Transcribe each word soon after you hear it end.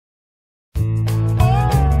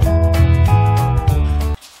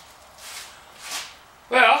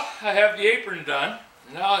I have the apron done.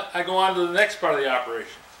 Now I go on to the next part of the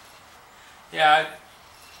operation. Yeah,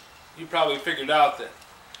 you probably figured out that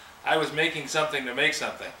I was making something to make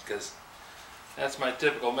something, because that's my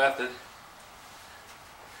typical method.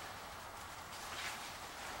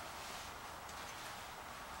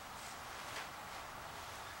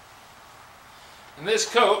 And this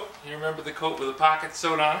coat, you remember the coat with the pockets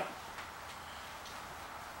sewed on it?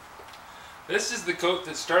 This is the coat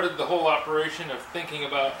that started the whole operation of thinking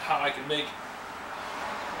about how I can make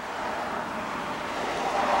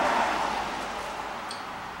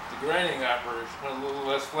the grinding operation a little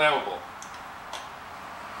less flammable.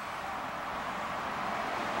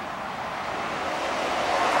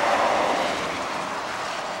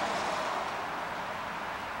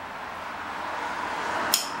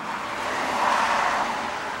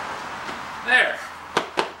 There.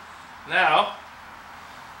 Now,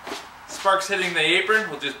 sparks hitting the apron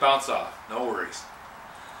will just bounce off. No worries.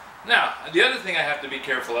 Now, the other thing I have to be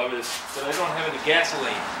careful of is that I don't have any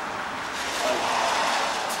gasoline.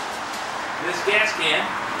 This gas can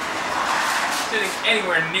is sitting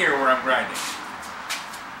anywhere near where I'm grinding.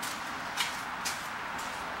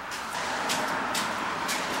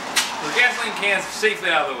 So the gasoline can's safely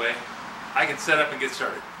out of the way. I can set up and get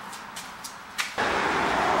started.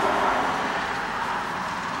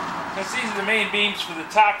 Since these are the main beams for the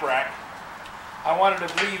top rack, I wanted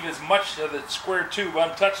to leave as much of the square tube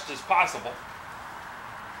untouched as possible.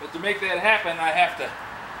 But to make that happen, I have to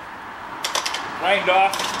grind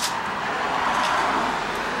off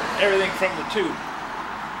everything from the tube.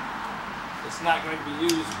 It's not going to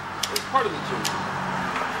be used as part of the tube.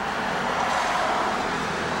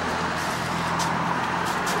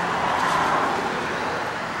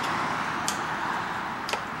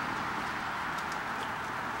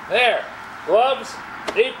 There, gloves,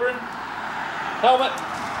 apron, helmet,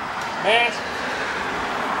 mask,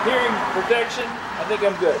 hearing protection. I think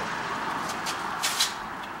I'm good.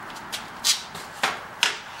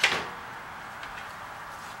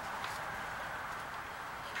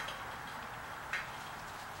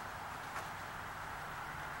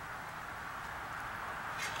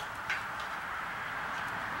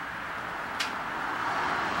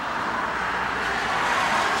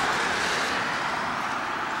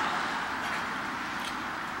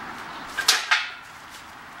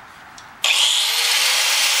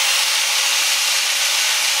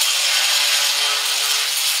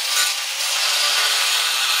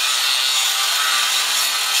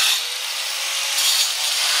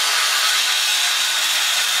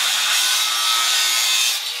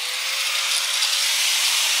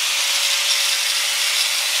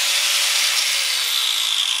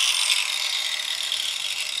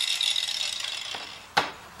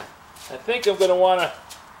 I think I'm going to want to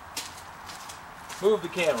move the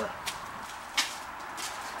camera.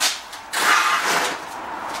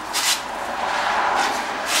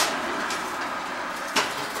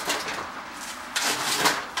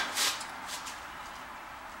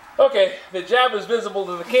 Okay, the job is visible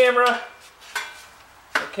to the camera.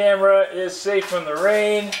 The camera is safe from the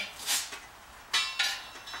rain.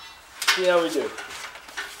 See how we do.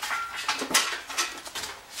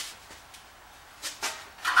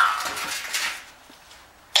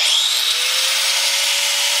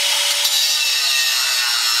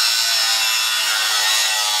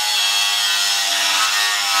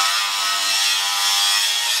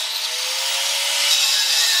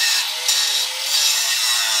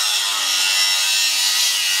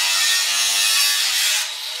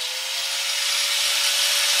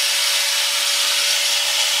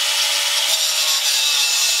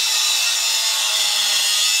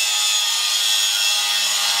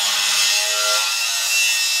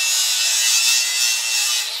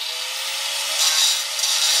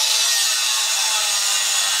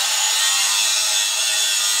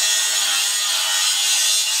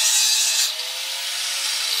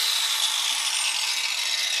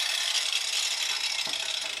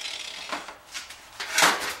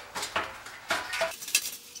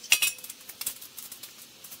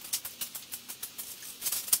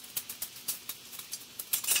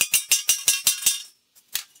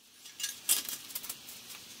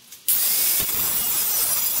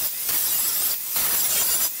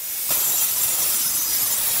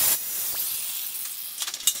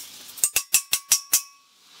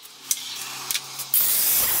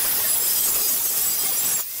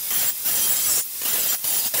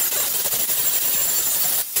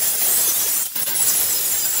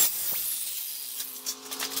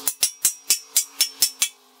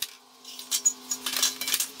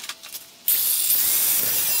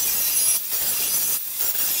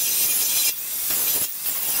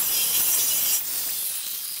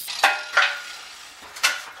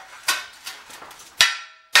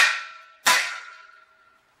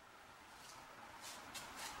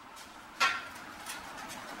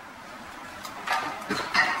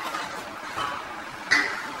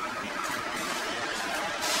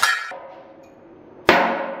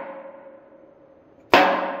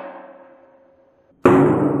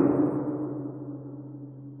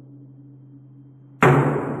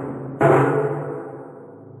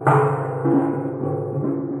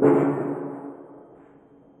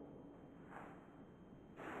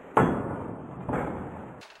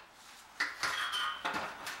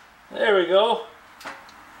 so.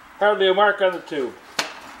 Hardly a mark on the tube.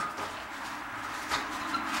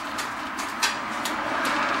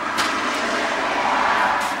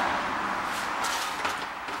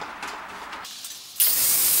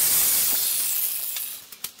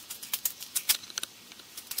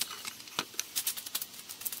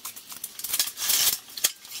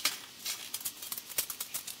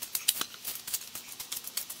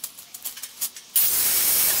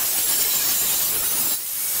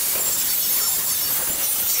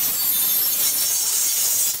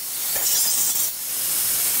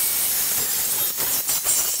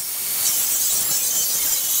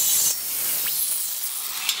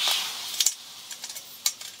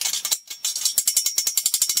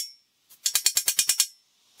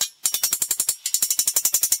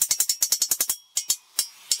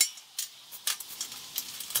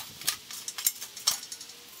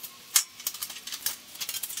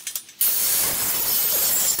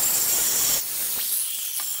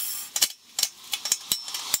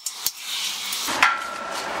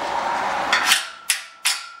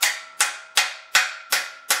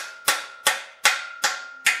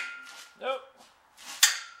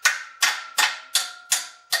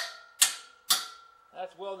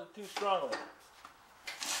 That's welded too strongly.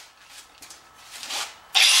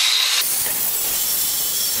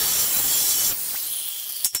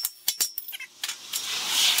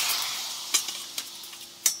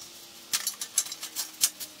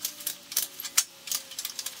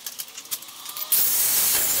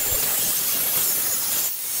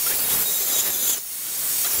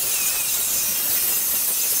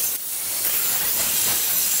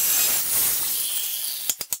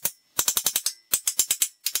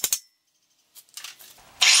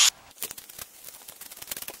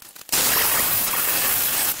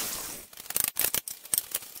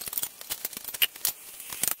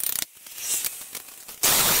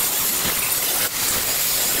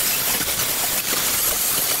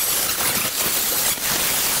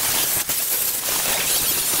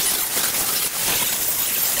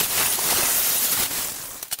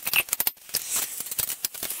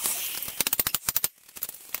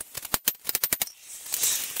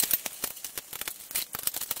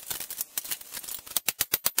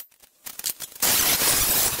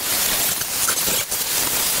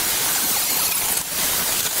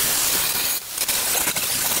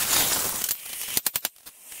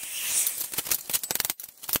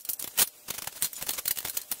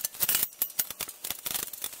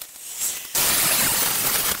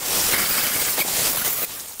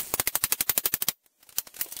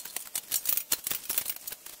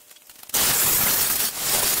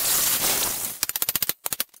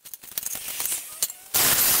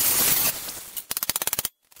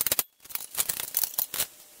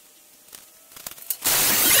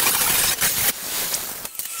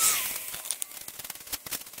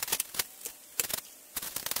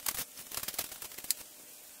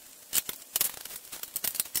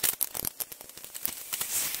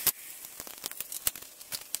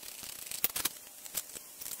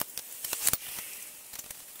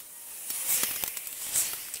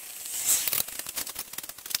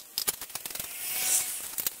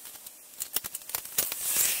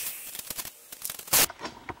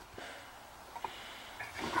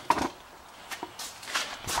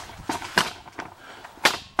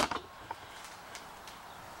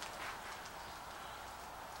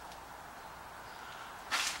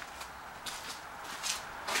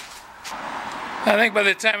 I think by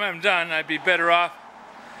the time I'm done, I'd be better off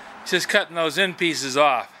just cutting those end pieces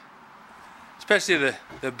off. Especially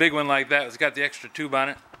the big one like that, it's got the extra tube on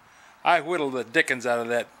it. I whittled the dickens out of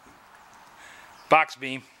that box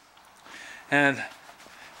beam. And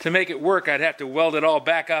to make it work, I'd have to weld it all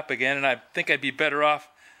back up again, and I think I'd be better off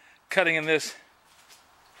cutting in this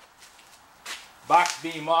box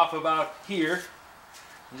beam off about here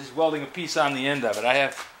and just welding a piece on the end of it. I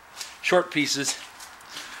have short pieces.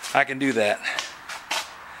 I can do that.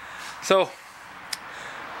 So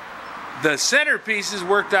the center pieces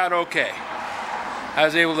worked out okay. I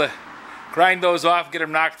was able to grind those off, get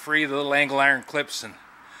them knocked free, the little angle iron clips and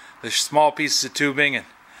the small pieces of tubing, and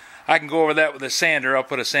I can go over that with a sander. I'll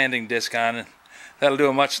put a sanding disc on, and that'll do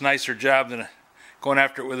a much nicer job than going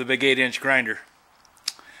after it with a big 8-inch grinder.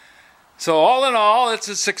 So all in all, it's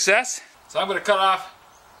a success. So I'm going to cut off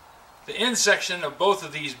the end section of both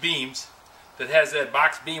of these beams that has that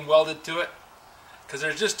box beam welded to it, because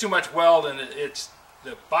there's just too much weld, and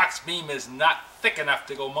the box beam is not thick enough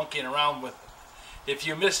to go monkeying around with. If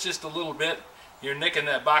you miss just a little bit, you're nicking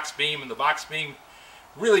that box beam, and the box beam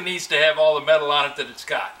really needs to have all the metal on it that it's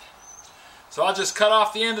got. So I'll just cut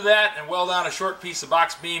off the end of that and weld on a short piece of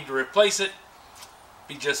box beam to replace it.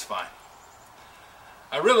 Be just fine.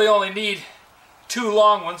 I really only need 2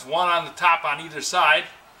 long ones, one on the top on either side,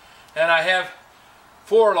 and I have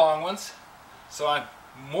 4 long ones, so I'm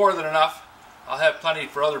more than enough. I'll have plenty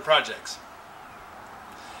for other projects.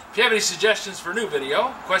 If you have any suggestions for a new video,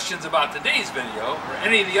 questions about today's video, or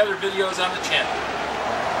any of the other videos on the channel.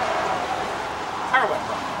 Car went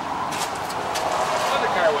by. Another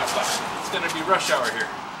car went by. It's going to be rush hour here.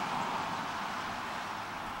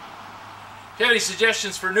 If you have any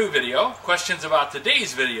suggestions for a new video, questions about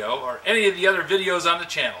today's video, or any of the other videos on the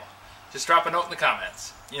channel, just drop a note in the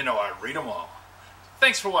comments. You know I read them all.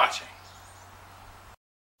 Thanks for watching.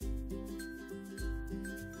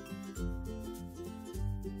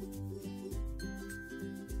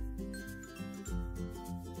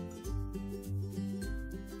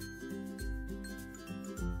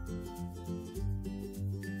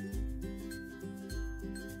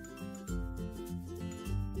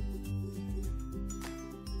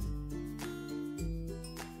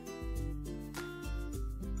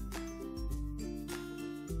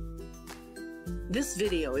 This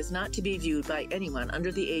video is not to be viewed by anyone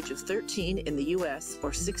under the age of 13 in the U.S.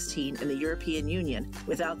 or 16 in the European Union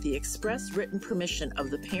without the express written permission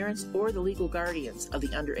of the parents or the legal guardians of the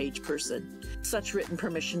underage person. Such written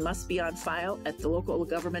permission must be on file at the local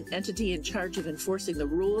government entity in charge of enforcing the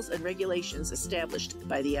rules and regulations established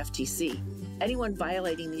by the FTC. Anyone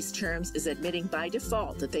violating these terms is admitting by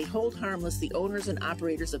default that they hold harmless the owners and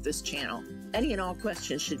operators of this channel. Any and all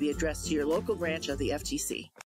questions should be addressed to your local branch of the FTC.